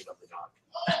Revolution Number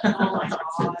 9. Oh my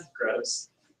God. Gross.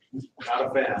 Not a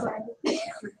fan.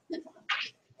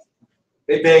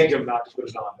 They begged him not to put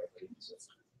it on there.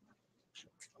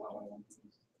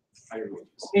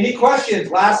 Any questions?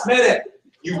 Last minute.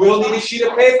 You will need a sheet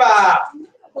of paper. Are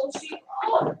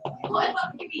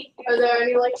there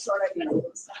any like short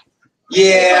ideas?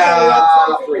 Yeah.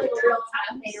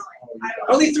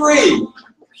 Only 3.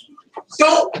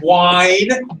 Don't whine.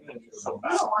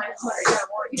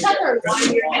 You said there was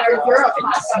 1 year or Europe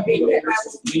class on being hit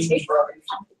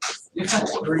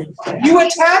You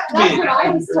attacked That's me. what I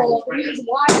was told. He was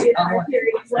watching other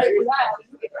periods later that.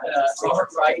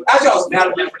 Actually, I was mad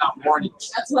at me for not warning you.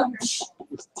 That's what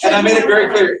And I made it very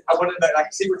clear. I wanted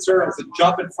like Secret Service to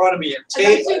jump in front of me and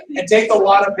take the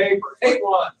wad of paper. Take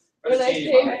one. when I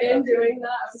came in doing that,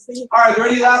 I was thinking. All right, are there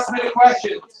any last minute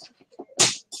questions?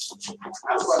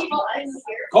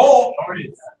 Cole. How are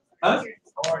you? Huh?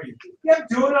 How are you? Yeah, I'm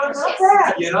doing not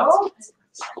bad, you know?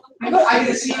 Look, I get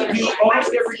to see you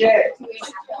almost every day. All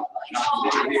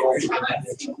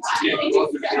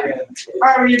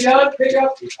right, when you're done, pick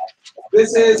up.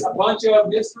 This is a bunch of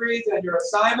mysteries and your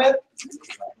assignment.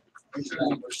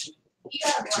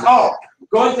 Oh,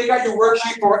 go and take out your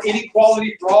worksheet for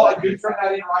inequality draw and do turn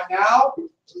that in right now.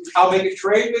 I'll make a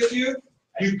trade with you.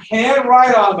 You can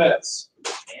write on this.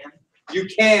 You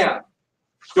can.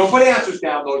 Don't put answers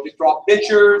down though. Just draw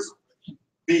pictures.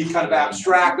 Be kind of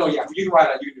abstract. Oh yeah, you can write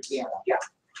on. You can do yeah.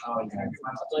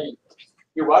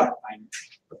 You're what?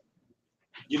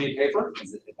 You need paper?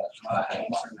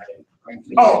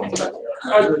 Oh,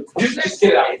 just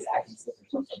get it out.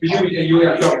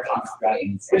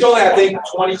 It's only, I think,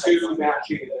 22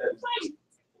 matching.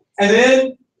 And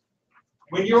then,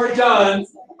 when you're done,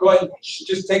 go ahead and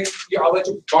just take, I'll let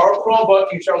you borrow a Chromebook, you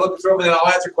can start looking through them, and then I'll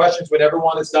answer questions when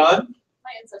everyone is done.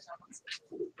 my ancestor wants to.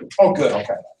 Oh, good,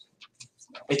 okay.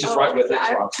 It's just right with it. Yeah, I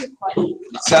have 2 questions.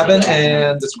 7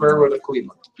 and the square root of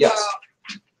Cleveland. Yes.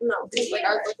 No, like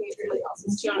I was looking at somebody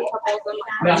else's too, and a couple of them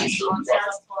like Yeah. were on there.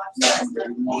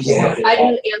 Oh, yeah. I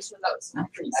didn't answer those.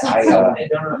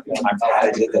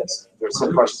 I did this. There's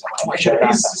some questions. I should have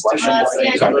asked that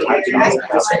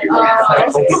question. I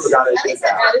totally forgot I did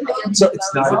that. So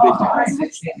it's not a big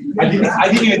deal. I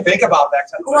didn't even think about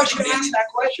that. Oh, I should answer that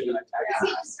question. And I typed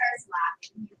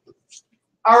it.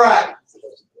 All right.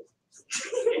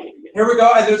 Here we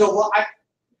go. And there's a lot.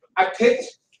 I picked,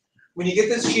 when you get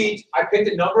this sheet, I picked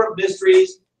a number of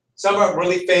mysteries. Some are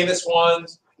really famous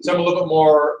ones. Some are a little bit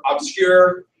more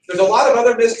obscure. There's a lot of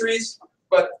other mysteries,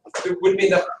 but there wouldn't be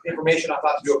enough information I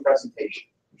thought to do a presentation.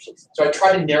 So I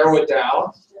tried to narrow it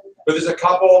down. But there's a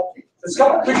couple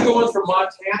pretty good ones from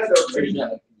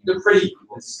Montana. They're pretty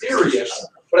serious,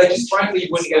 but I just frankly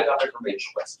wouldn't get enough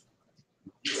information.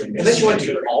 Unless you want to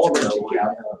do all of them.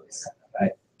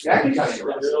 Yeah, I can tell you.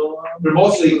 They're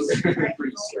mostly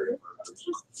pretty serious.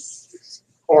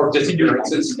 Or just ignorance.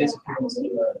 But there's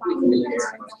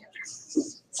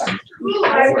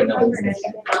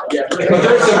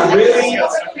some really,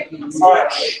 all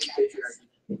right.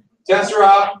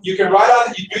 Tessera, you can write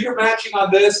on, you do your matching on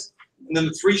this, and then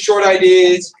the 3 short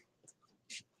ideas.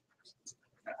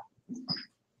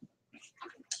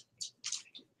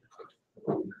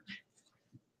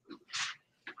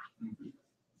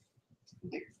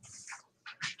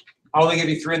 I'll only give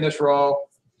you 3 in this row.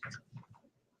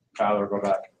 Tyler, go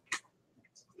back.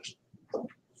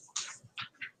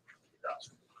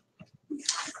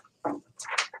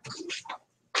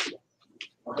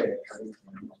 Okay.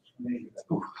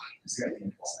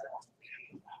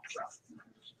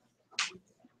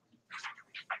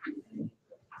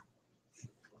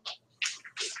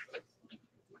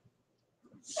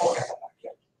 Okay.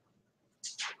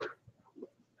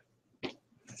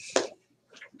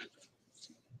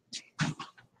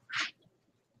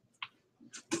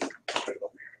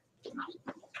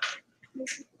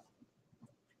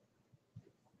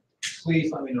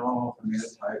 Please let me know if I made a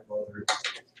typo or.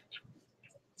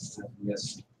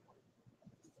 Yes.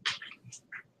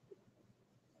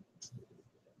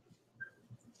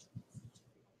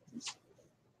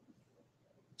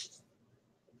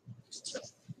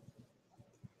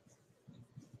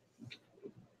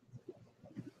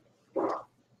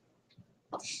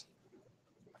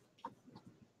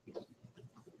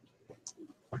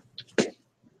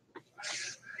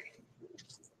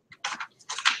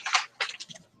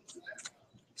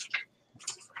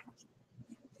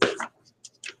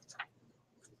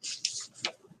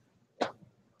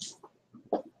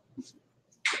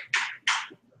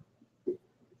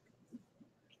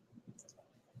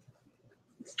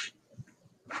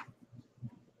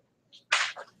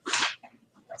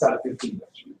 That's out of 15.